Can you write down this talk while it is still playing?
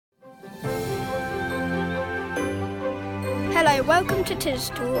Hello, welcome to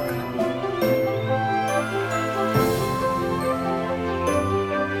TisTalk.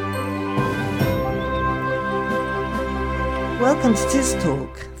 Welcome to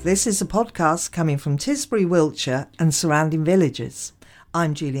TisTalk. This is a podcast coming from Tisbury, Wiltshire and surrounding villages.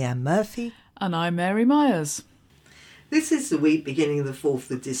 I'm Julianne Murphy. And I'm Mary Myers. This is the week beginning the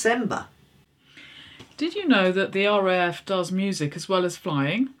 4th of December. Did you know that the RAF does music as well as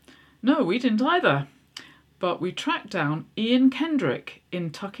flying? No, we didn't either. But we tracked down Ian Kendrick in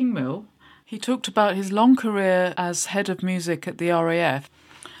Tucking Mill. He talked about his long career as head of music at the RAF,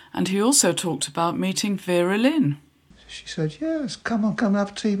 and he also talked about meeting Vera Lynn. She said, yes, come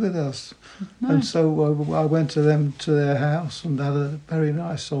have tea with us. Nice. And so I went to their house and had a very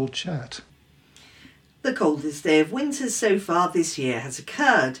nice old chat. The coldest day of winter so far this year has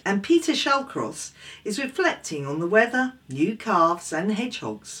occurred, and Peter Shallcross is reflecting on the weather, new calves and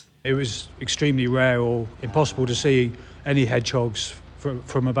hedgehogs. It was extremely rare or impossible to see any hedgehogs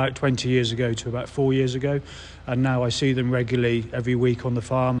from about 20 years ago to about 4 years ago, and now I see them regularly every week on the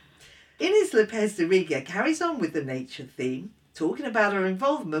farm. Ines Lopez Doriga carries on with the nature theme, talking about her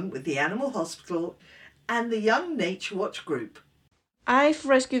involvement with the Animal Hospital and the Young Nature Watch group. I've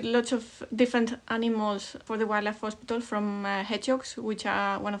rescued lots of different animals for the Wildlife Hospital, from hedgehogs, which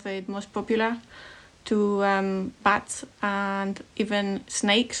are one of the most popular, to bats and even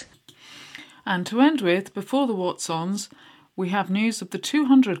snakes. And to end with, before the What's-Ons, we have news of the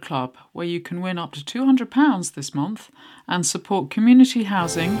 200 Club, where you can win up to £200 this month and support community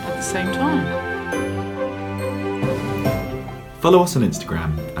housing at the same time. Follow us on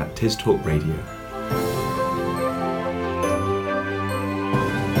Instagram at TisTalk Radio.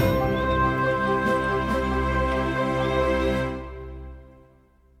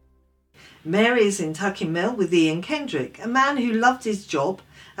 Mary is in Tucking Mill with Ian Kendrick, a man who loved his job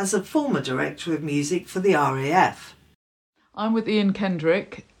as a former director of music for the RAF. I'm with Ian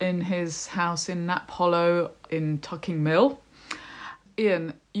Kendrick in his house in Knapp Hollow in Tucking Mill.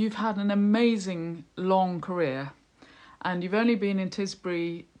 Ian, you've had an amazing long career and you've only been in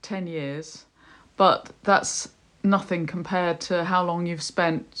Tisbury 10 years, but that's nothing compared to how long you've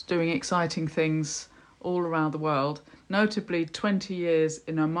spent doing exciting things all around the world, notably 20 years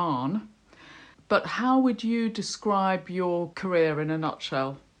in Oman. But how would you describe your career in a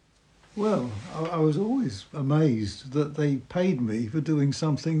nutshell? Well, I was always amazed that they paid me for doing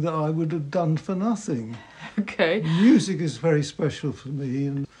something that I would have done for nothing. Okay. Music is very special for me,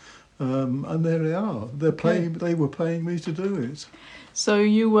 and there they are. They were paying me to do it. So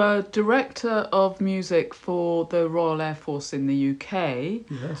you were Director of Music for the Royal Air Force in the UK.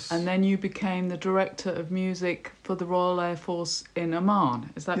 Yes. And then you became the Director of Music for the Royal Air Force in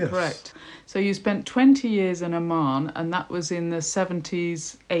Oman. Is that Yes. correct? So you spent 20 years in Oman, and that was in the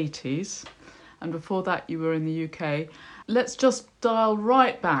 70s, 80s. And before that you were in the UK. Let's just dial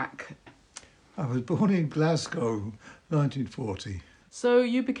right back. I was born in Glasgow, 1940. So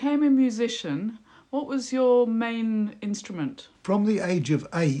you became a musician. What was your main instrument? From the age of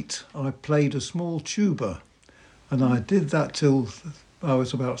 8, I played a small tuba, and I did that till I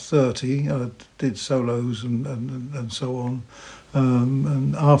was about 30. I did solos and so on.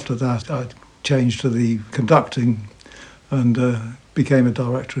 And after that, I changed to the conducting and became a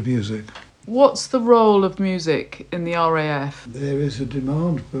director of music. What's the role of music in the RAF? There is a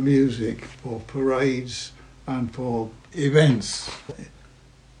demand for music for parades and for events.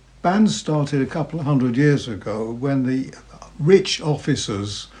 Bands started a couple of hundred years ago when the rich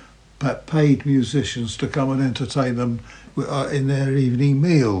officers paid musicians to come and entertain them in their evening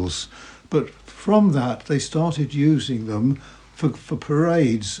meals. But from that, they started using them for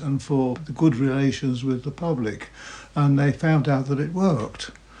parades and for the good relations with the public. And they found out that it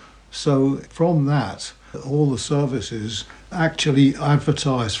worked. So from that, all the services actually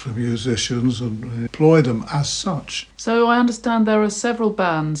advertise for musicians and employ them as such. So I understand there are several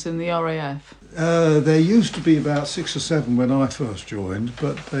bands in the RAF. There used to be about 6 or 7 when I first joined,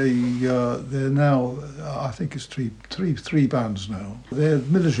 but they're now, I think it's three bands now. They're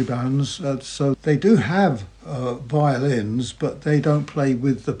military bands, so they do have violins, but they don't play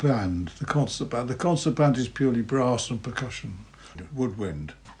with the band, the concert band. The concert band is purely brass and percussion,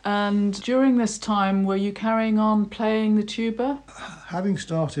 woodwind. And during this time, were you carrying on playing the tuba? Having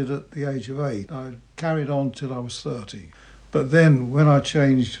started at the age of 8, I carried on till I was 30. But then when I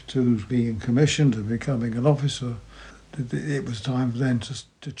changed to being commissioned and becoming an officer, it was time then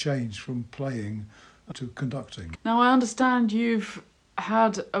to change from playing to conducting. Now, I understand you've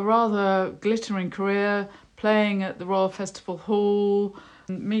had a rather glittering career playing at the Royal Festival Hall,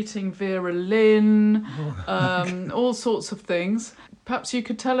 meeting Vera Lynn, all sorts of things. Perhaps you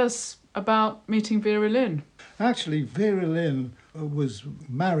could tell us about meeting Vera Lynn. Actually, Vera Lynn was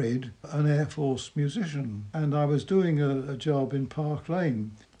married an Air Force musician, and I was doing a job in Park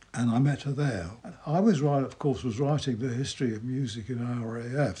Lane, and I met her there. I was writing the history of music in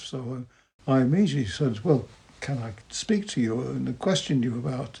RAF, so I immediately said, well, can I speak to you and question you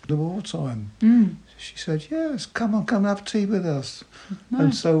about the wartime? She said, yes, come on, come have tea with us. Nice.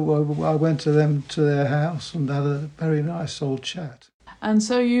 And so I went to their house and had a very nice old chat. And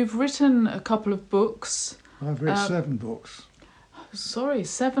so you've written a couple of books. I've read 7 books. Sorry,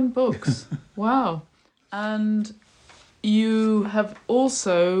 7 books. Wow. And you have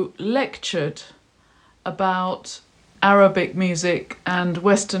also lectured about Arabic music and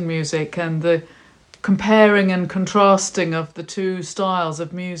Western music and the comparing and contrasting of the two styles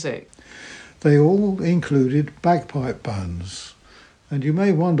of music. They all included bagpipe bands. And you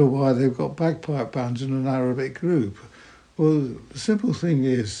may wonder why they've got bagpipe bands in an Arabic group. Well, the simple thing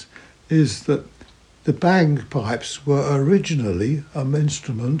is that the bagpipes were originally an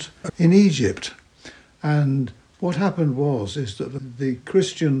instrument in Egypt. And what happened is that the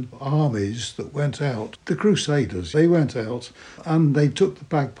Christian armies that went out, the Crusaders, they went out and they took the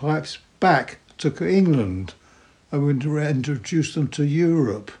bagpipes back to England and introduced them to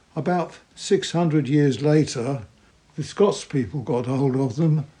Europe. About 600 years later, the Scots people got hold of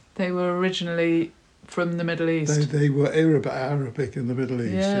them. They were originally from the Middle East. They were Arabic in the Middle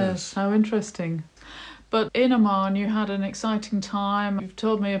East, yes. How interesting. But in Oman, you had an exciting time. You've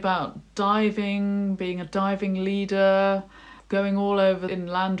told me about diving, being a diving leader, going all over in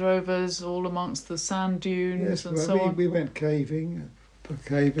Land Rovers, all amongst the sand dunes on. We went caving. My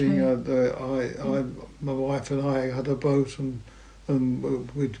wife and I had a boat and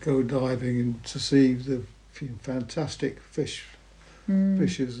we'd go diving to see the fantastic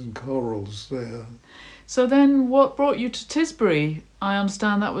fishes and corals there. So then what brought you to Tisbury? I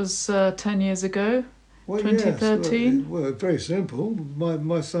understand that was 10 years ago. Well, 2013? Yes, well, very simple.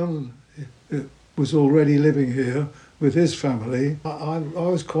 My son was already living here with his family. I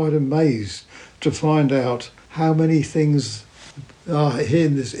was quite amazed to find out how many things are here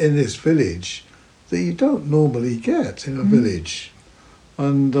in this village that you don't normally get in a village.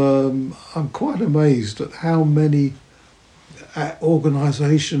 And I'm quite amazed at how many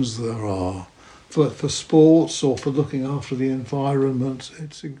organisations there are for sports or for looking after the environment.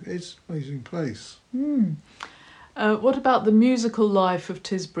 It's an amazing place. What about the musical life of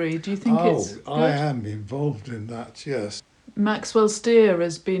Tisbury? Do you think it's good? I am involved in that, yes. Maxwell Steer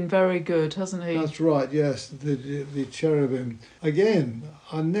has been very good, hasn't he? That's right, yes, the cherubim. Again,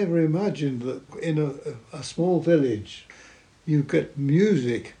 I never imagined that in a small village you get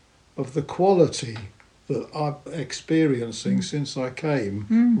music of the quality that I'm experiencing since I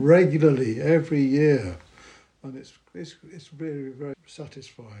came regularly every year. And it's very, very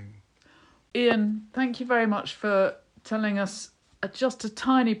satisfying. Ian, thank you very much for telling us just a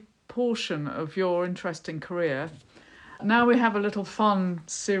tiny portion of your interesting career. Now we have a little fun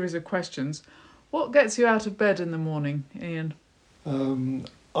series of questions. What gets you out of bed in the morning, Ian?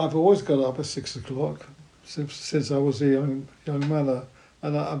 I've always got up at 6 o'clock since I was a young man,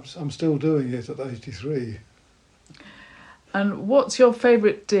 and I'm still doing it at 83. And what's your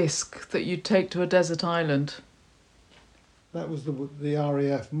favourite disc that you'd take to a desert island? That was the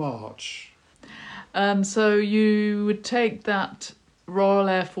RAF March. And so you would take that Royal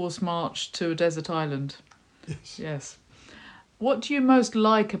Air Force March to a desert island? Yes. What do you most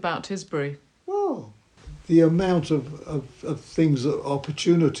like about Tisbury? Well, the amount of things,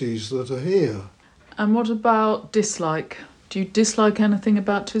 opportunities that are here. And what about dislike? Do you dislike anything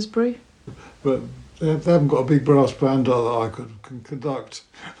about Tisbury? But they haven't got a big brass band that I can conduct.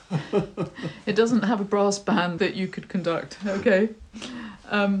 It doesn't have a brass band that you could conduct. Okay.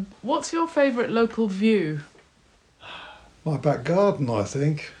 What's your favourite local view? My back garden, I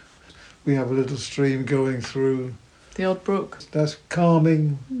think. We have a little stream going through. The odd brook. That's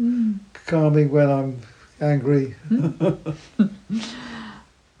calming. Calming when I'm angry.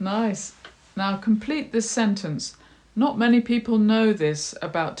 Nice. Now complete this sentence. Not many people know this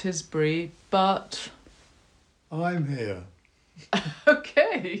about Tisbury, but... I'm here.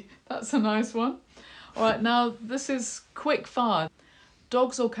 Okay, that's a nice one. All right, now this is quick fire.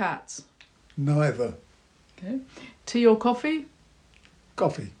 Dogs or cats? Neither. Okay. Tea or coffee?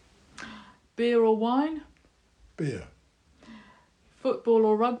 Coffee. Beer or wine? Beer. Football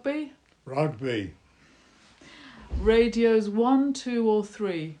or rugby? Rugby. Radios 1, 2 or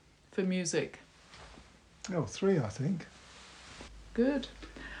 3 for music? Oh, 3, I think. Good.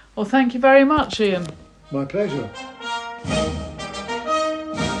 Well, thank you very much, Ian. My pleasure.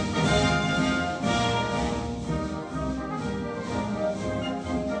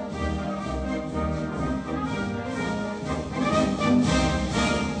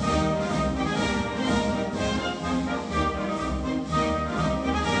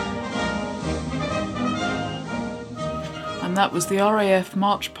 that was the RAF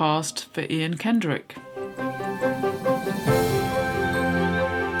March Past for Ian Kendrick.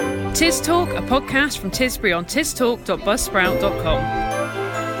 TisTalk, a podcast from Tisbury on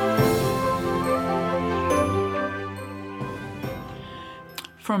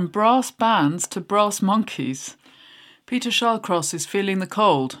tistalk.buzzsprout.com. From brass bands to brass monkeys, Peter Shallcross is feeling the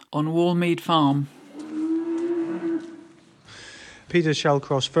cold on Wallmead Farm. Peter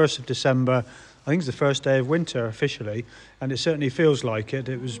Shallcross, 1st of December, I think it's the first day of winter officially, and it certainly feels like it.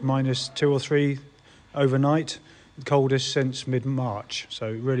 It was -2 or 3 overnight, the coldest since mid-March, so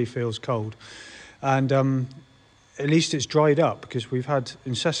it really feels cold. And at least it's dried up, because we've had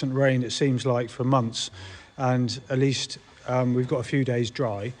incessant rain, it seems like, for months, and at least we've got a few days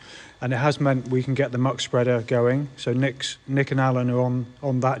dry, and it has meant we can get the muck spreader going. So Nick and Alan are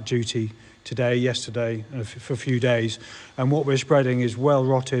on that duty today, yesterday, for a few days, and what we're spreading is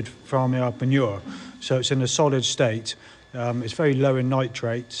well-rotted farmyard manure, so it's in a solid state. It's very low in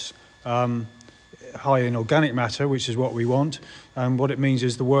nitrates, high in organic matter, which is what we want, and what it means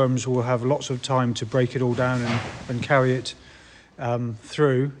is the worms will have lots of time to break it all down and carry it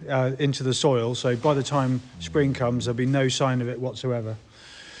through into the soil, so by the time spring comes there'll be no sign of it whatsoever.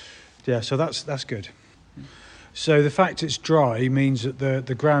 Yeah, so that's good. So the fact it's dry means that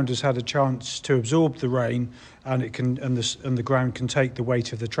the ground has had a chance to absorb the rain, and the ground can take the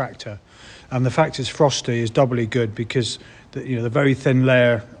weight of the tractor. And the fact it's frosty is doubly good, because the very thin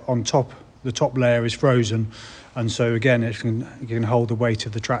layer on top, the top layer, is frozen, and so again it can hold the weight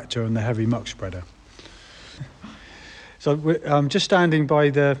of the tractor and the heavy muck spreader. So I'm just standing by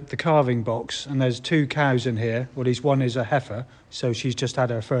the calving box, and there's 2 cows in here. Well, at least one is a heifer, so she's just had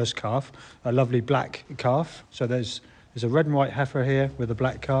her first calf, a lovely black calf. So there's a red and white heifer here with a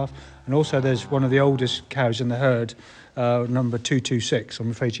black calf, and also there's one of the oldest cows in the herd, number 226. I'm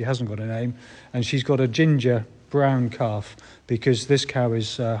afraid she hasn't got a name, and she's got a ginger brown calf, because this cow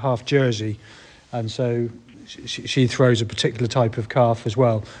is half Jersey, and so she throws a particular type of calf as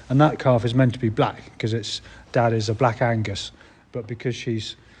well, and that calf is meant to be black because its dad is a black Angus, but because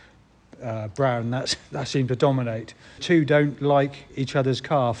she's brown, that seemed to dominate. 2 don't like each other's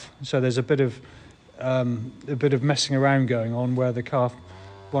calf, so there's a bit of messing around going on, where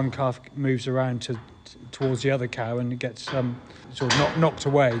one calf moves around towards the other cow and it gets sort of knocked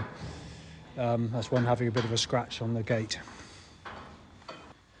away. That's one having a bit of a scratch on the gate.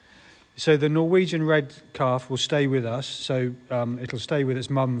 So the Norwegian red calf will stay with us, so it'll stay with its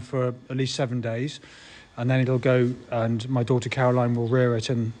mum for at least 7 days, and then it'll go, and my daughter Caroline will rear it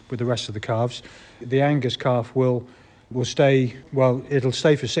in with the rest of the calves. The Angus calf will stay, well, it'll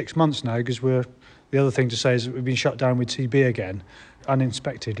stay for 6 months now, because the other thing to say is that we've been shut down with TB again,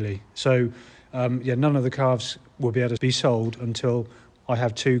 uninspectedly. So, none of the calves will be able to be sold until I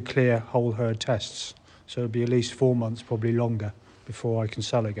have 2 clear whole herd tests. So it'll be at least 4 months, probably longer, before I can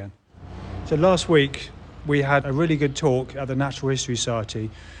sell again. So last week we had a really good talk at the Natural History Society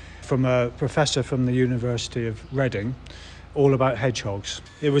from a professor from the University of Reading, all about hedgehogs.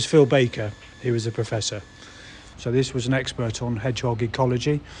 It was Phil Baker, he was the professor. So this was an expert on hedgehog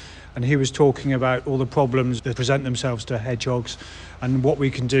ecology, and he was talking about all the problems that present themselves to hedgehogs and what we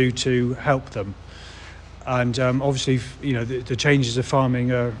can do to help them. And obviously, the changes of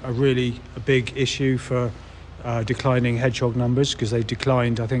farming are really a big issue for declining hedgehog numbers, because they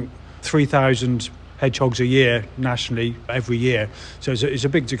declined, I think, 3,000 hedgehogs a year nationally every year. So it's a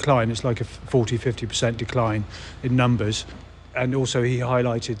big decline. It's like a 40-50% decline in numbers. And also he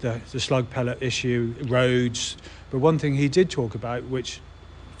highlighted the slug pellet issue, roads. But one thing he did talk about, which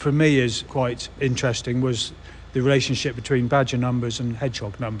for me is quite interesting, was the relationship between badger numbers and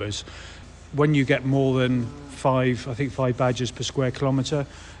hedgehog numbers. When you get more than 5 badgers per square kilometre,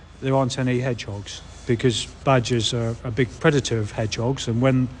 there aren't any hedgehogs, because badgers are a big predator of hedgehogs, and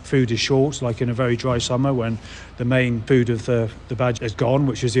when food is short, like in a very dry summer when the main food of the badger is gone,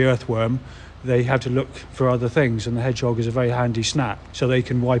 which is the earthworm, they have to look for other things, and the hedgehog is a very handy snap, so they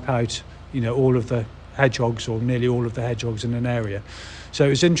can wipe out all of the hedgehogs, or nearly all of the hedgehogs in an area. So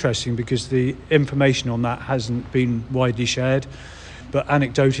it's interesting, because the information on that hasn't been widely shared, but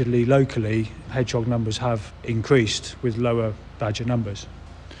anecdotally, locally, hedgehog numbers have increased with lower badger numbers.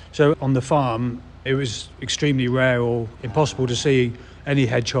 So on the farm, it was extremely rare or impossible to see any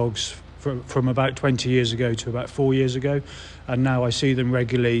hedgehogs from about 20 years ago to about 4 years ago, and now I see them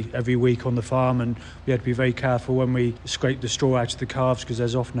regularly every week on the farm, and we have to be very careful when we scrape the straw out of the calves, because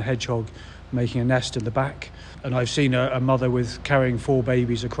there's often a hedgehog making a nest in the back. And I've seen a mother carrying 4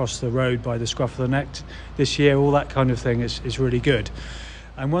 babies across the road by the scruff of the neck this year. All that kind of thing is really good.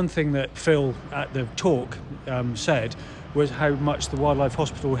 And one thing that Phil at the talk said was how much the Wildlife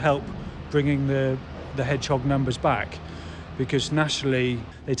Hospital helped bringing the hedgehog numbers back. because nationally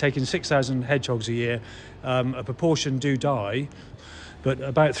they take in 6,000 hedgehogs a year. A proportion do die, but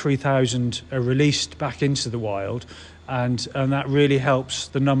about 3,000 are released back into the wild, and that really helps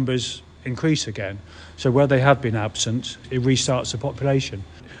the numbers increase again. So where they have been absent, it restarts the population.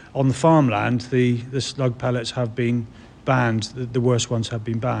 On the farmland, the slug pellets have been banned. The worst ones have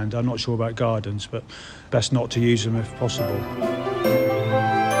been banned. I'm not sure about gardens, but best not to use them if possible.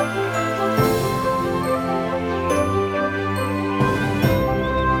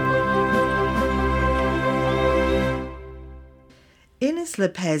 Ines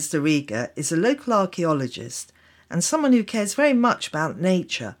Lopez Doriga is a local archaeologist and someone who cares very much about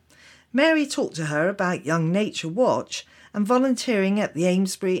nature. Mary talked to her about Young Nature Watch and volunteering at the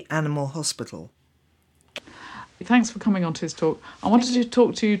Amesbury Animal Hospital. Thanks for coming on TisTalk. I wanted to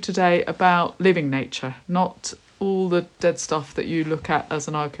talk to you today about living nature, not all the dead stuff that you look at as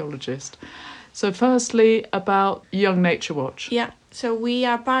an archaeologist. So firstly, about Young Nature Watch. Yeah, so we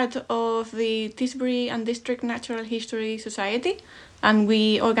are part of the Tisbury and District Natural History Society, and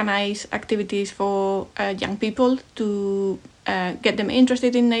we organise activities for young people to get them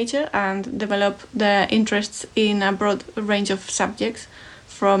interested in nature and develop their interests in a broad range of subjects,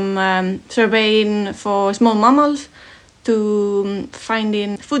 from surveying for small mammals to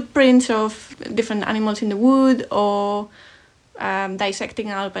finding footprints of different animals in the wood, or dissecting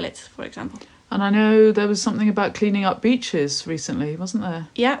owl pellets, for example. And I know there was something about cleaning up beaches recently, wasn't there?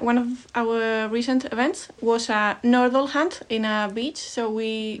 Yeah, one of our recent events was a nurdle hunt in a beach. So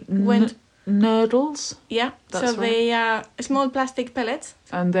we went... Nurdles? Yeah, That's so they are small plastic pellets.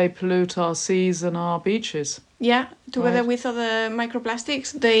 And they pollute our seas and our beaches. Yeah, together Right. with other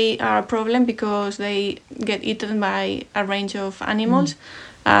microplastics, they are a problem because they get eaten by a range of animals,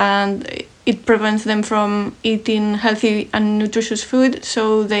 and it prevents them from eating healthy and nutritious food,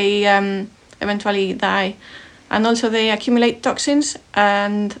 so they eventually die. And also they accumulate toxins,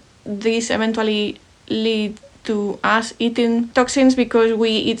 and these eventually lead to us eating toxins because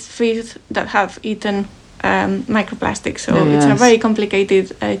we eat fish that have eaten microplastics. So It's a very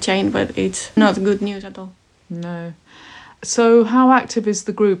complicated chain, but it's not good news at all. No. So how active is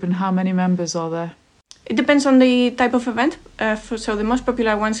the group and how many members are there? It depends on the type of event. So the most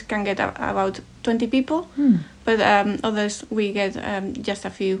popular ones can get about 20 people, but others we get just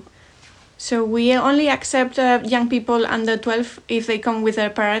a few. So we only accept young people under 12 if they come with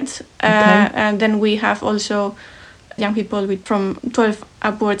their parents. And then we have also young people from 12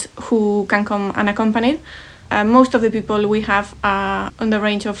 upwards who can come unaccompanied. Most of the people we have are on the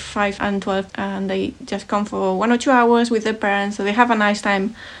range of 5 and 12, and they just come for 1 or 2 hours with their parents, so they have a nice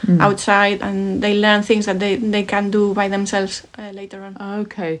time outside, and they learn things that they can do by themselves later on.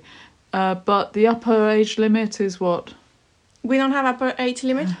 Okay. But the upper age limit is what? We don't have upper age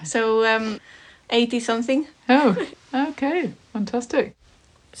limit, so 80 something. Oh, okay. Fantastic.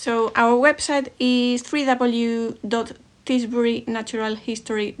 So our website is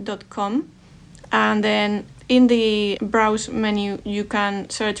www.tisburynaturalhistory.com, and then in the browse menu you can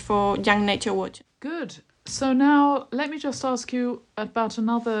search for Young Nature Watch. Good. So now let me just ask you about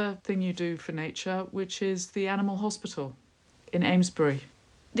another thing you do for nature, which is the Animal Hospital in Amesbury.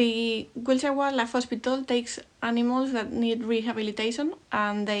 The Wiltshire Wildlife Hospital takes animals that need rehabilitation,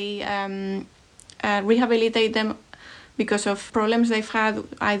 and they rehabilitate them because of problems they've had,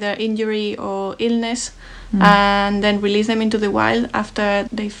 either injury or illness, and then release them into the wild after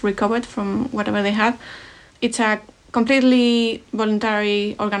they've recovered from whatever they had. It's a completely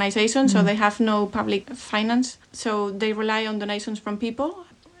voluntary organization, so they have no public finance, so they rely on donations from people.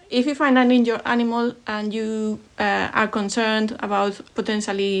 If you find an injured animal and you are concerned about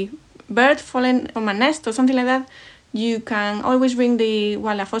potentially bird falling from a nest or something like that, you can always ring the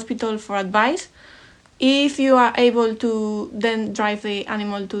Wildlife Hospital for advice. If you are able to then drive the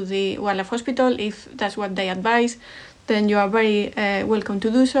animal to the Wildlife Hospital, if that's what they advise, then you are very welcome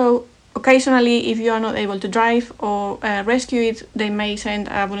to do so. Occasionally, if you are not able to drive or rescue it, they may send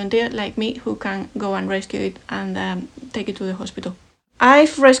a volunteer like me who can go and rescue it and take it to the hospital.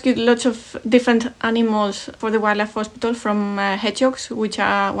 I've rescued lots of different animals for the Wildlife Hospital, from hedgehogs, which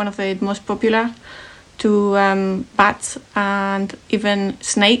are one of the most popular, to bats and even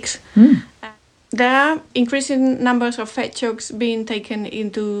snakes. There are increasing numbers of hedgehogs being taken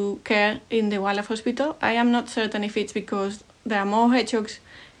into care in the Wildlife Hospital. I am not certain if it's because there are more hedgehogs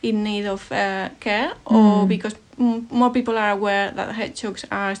in need of care or because more people are aware that hedgehogs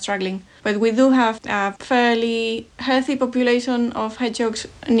are struggling. But we do have a fairly healthy population of hedgehogs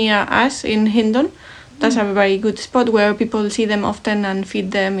near us in Hindon. That's a very good spot where people see them often and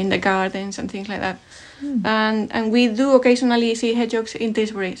feed them in the gardens and things like that. And we do occasionally see hedgehogs in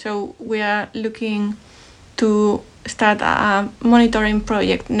Tisbury, so we are looking to start a monitoring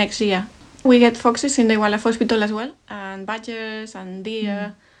project next year. We get foxes in the Wildlife Hospital as well, and badgers and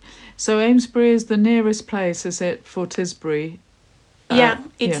deer. So Amesbury is the nearest place, is it, for Tisbury?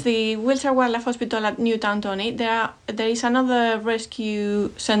 It's the Wiltshire Wildlife Hospital at Newtown Tony. There is another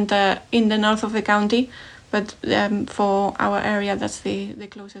rescue centre in the north of the county, but for our area, that's the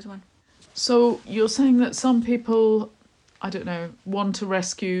closest one. So you're saying that some people, I don't know, want to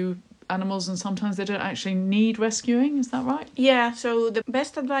rescue animals and sometimes they don't actually need rescuing, is that right? Yeah, so the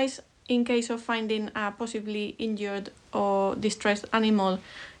best advice in case of finding a possibly injured or distressed animal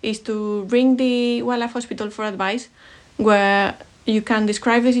is to ring the Wildlife Hospital for advice, where you can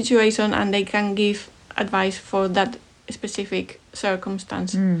describe the situation and they can give advice for that specific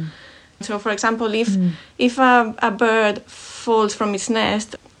circumstance. So, for example, if a bird falls from its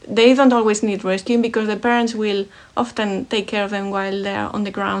nest, they don't always need rescuing because the parents will often take care of them while they're on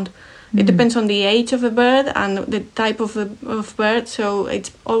the ground. It depends on the age of the bird and the type of bird, so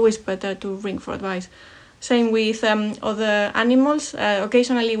it's always better to ring for advice. Same with other animals.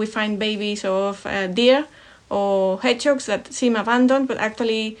 Occasionally we find babies of deer or hedgehogs that seem abandoned, but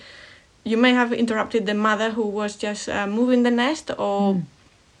actually you may have interrupted the mother who was just moving the nest or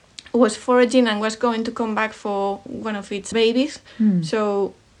was foraging and was going to come back for one of its babies.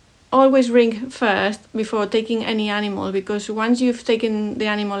 So always ring first before taking any animal, because once you've taken the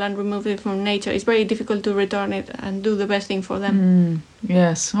animal and removed it from nature, it's very difficult to return it and do the best thing for them.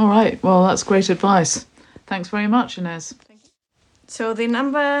 Yes, all right. Well, that's great advice. Thanks very much, Ines. Thank you. So the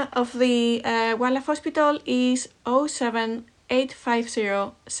number of the Wildlife Hospital is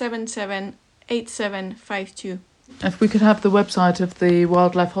 07850 778752. If we could have the website of the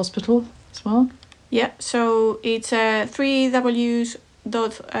Wildlife Hospital as well. Yeah, so it's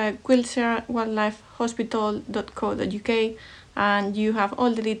 3www.wiltshirewildlifehospital.co.uk, and you have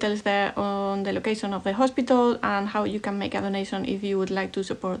all the details there on the location of the hospital and how you can make a donation if you would like to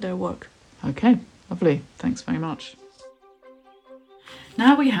support their work. Okay, lovely. Thanks very much.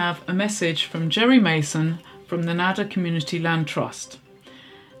 Now we have a message from Jerry Mason from the Nadder Community Land Trust.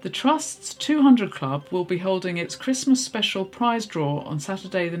 The Trust's 200 Club will be holding its Christmas special prize draw on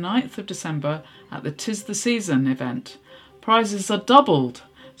Saturday the 9th of December at the 'Tis the Season event. Prizes are doubled,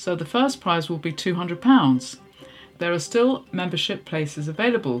 so the first prize will be £200. There are still membership places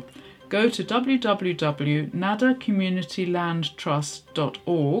available. Go to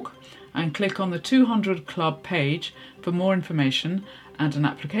www.naddercommunitylandtrust.org and click on the 200 Club page for more information and an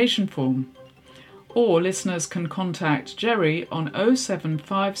application form. Or listeners can contact Jerry on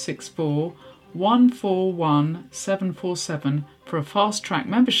 07564 141 747 for a fast track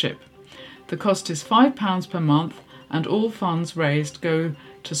membership. The cost is £5 per month, and all funds raised go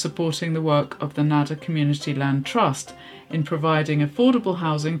to supporting the work of the Nadder Community Land Trust in providing affordable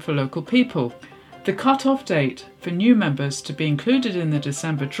housing for local people. The cut-off date for new members to be included in the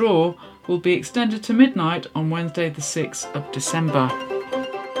December draw will be extended to midnight on Wednesday the 6th of December.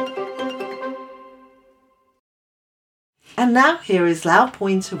 And now here is Loud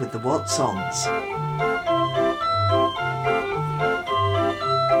Pointer with the What Songs.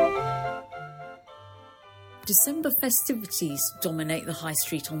 December festivities dominate the High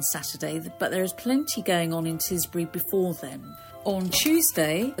Street on Saturday, but there is plenty going on in Tisbury before then. On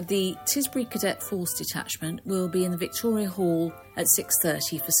Tuesday, the Tisbury Cadet Force Detachment will be in the Victoria Hall at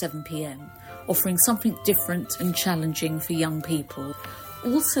 6:30 for 7pm, offering something different and challenging for young people.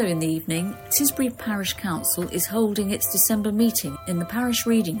 Also in the evening, Tisbury Parish Council is holding its December meeting in the Parish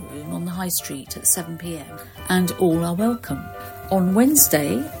Reading Room on the High Street at 7pm, and all are welcome. On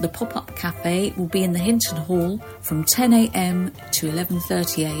Wednesday, the pop-up cafe will be in the Hinton Hall from 10am to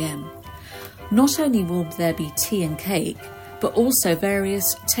 11:30am. Not only will there be tea and cake, but also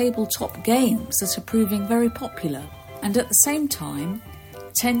various tabletop games that are proving very popular. And at the same time,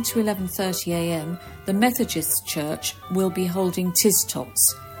 10 to 11:30am, the Methodist Church will be holding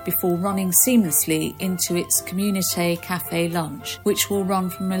TisTalks before running seamlessly into its Community Cafe lunch, which will run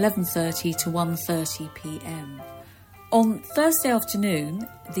from 11:30 to 1:30pm. On Thursday afternoon,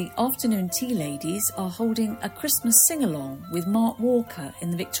 the Afternoon Tea Ladies are holding a Christmas sing-along with Mark Walker in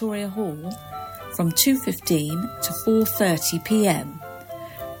the Victoria Hall from 2:15 to 4:30pm.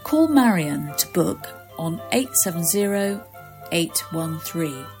 Call Marion to book on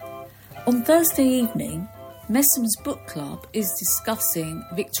 870-813. On Thursday evening, Messham's Book Club is discussing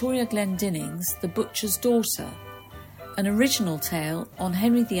Victoria Glendinning's The Butcher's Daughter, an original tale on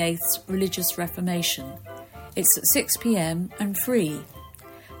Henry VIII's religious reformation. It's at 6pm and free.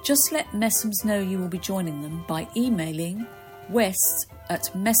 Just let Messham's know you will be joining them by emailing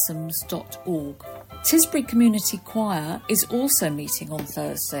west@messams.org. Tisbury Community Choir is also meeting on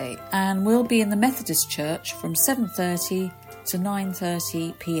Thursday and will be in the Methodist Church from 7:30 to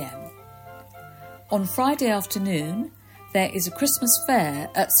 9:30 p.m. On Friday afternoon, there is a Christmas fair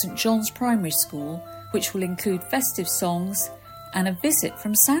at St John's Primary School, which will include festive songs and a visit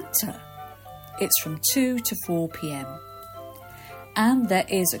from Santa. It's from 2 to 4 p.m. And there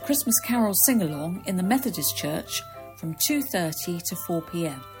is a Christmas Carol sing-along in the Methodist Church from 2:30 to 4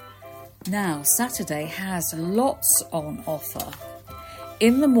 p.m. Now, Saturday has lots on offer.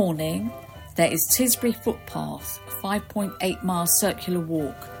 In the morning, there is Tisbury Footpath, a 5.8-mile circular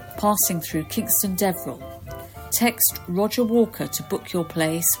walk passing through Kingston Deverill. Text Roger Walker to book your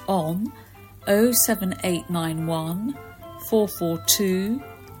place on 07891 442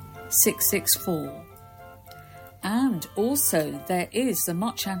 664. And also there is the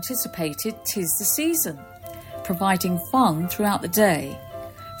much anticipated 'Tis the Season, providing fun throughout the day.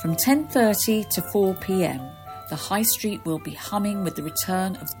 From 10:30 to 4 p.m, the High Street will be humming with the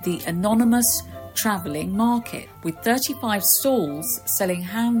return of the anonymous travelling market, with 35 stalls selling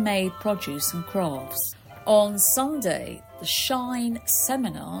handmade produce and crafts. On Sunday, the Shine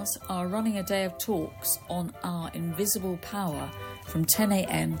seminars are running a day of talks on our invisible power from 10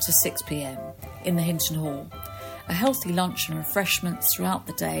 a.m. to 6 p.m. in the Hinton Hall. A healthy lunch and refreshments throughout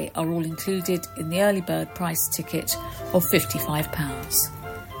the day are all included in the early bird price ticket of £55.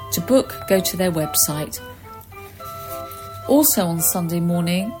 To book, go to their website. Also on Sunday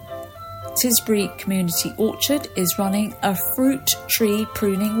morning, Tisbury Community Orchard is running a fruit tree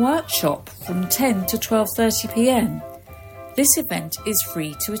pruning workshop from 10 to 12:30 p.m. This event is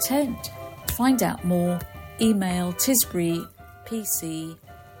free to attend. To find out more, email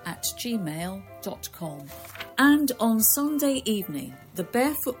tisburypc@gmail.com. And on Sunday evening, The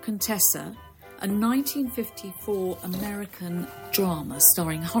Barefoot Contessa, a 1954 American drama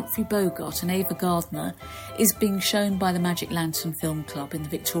starring Humphrey Bogart and Ava Gardner, is being shown by the Magic Lantern Film Club in the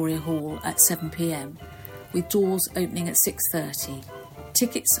Victoria Hall at 7 p.m, with doors opening at 6:30.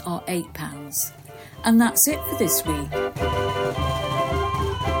 Tickets are £8. And that's it for this week.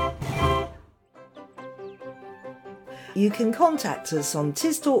 You can contact us on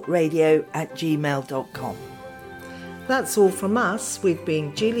tistalkradio@gmail.com. That's all from us. We've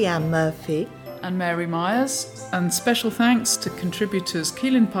been Julianne Murphy and Mary Myers, and special thanks to contributors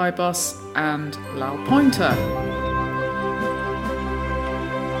Keelan Pybus and Lau Pointer.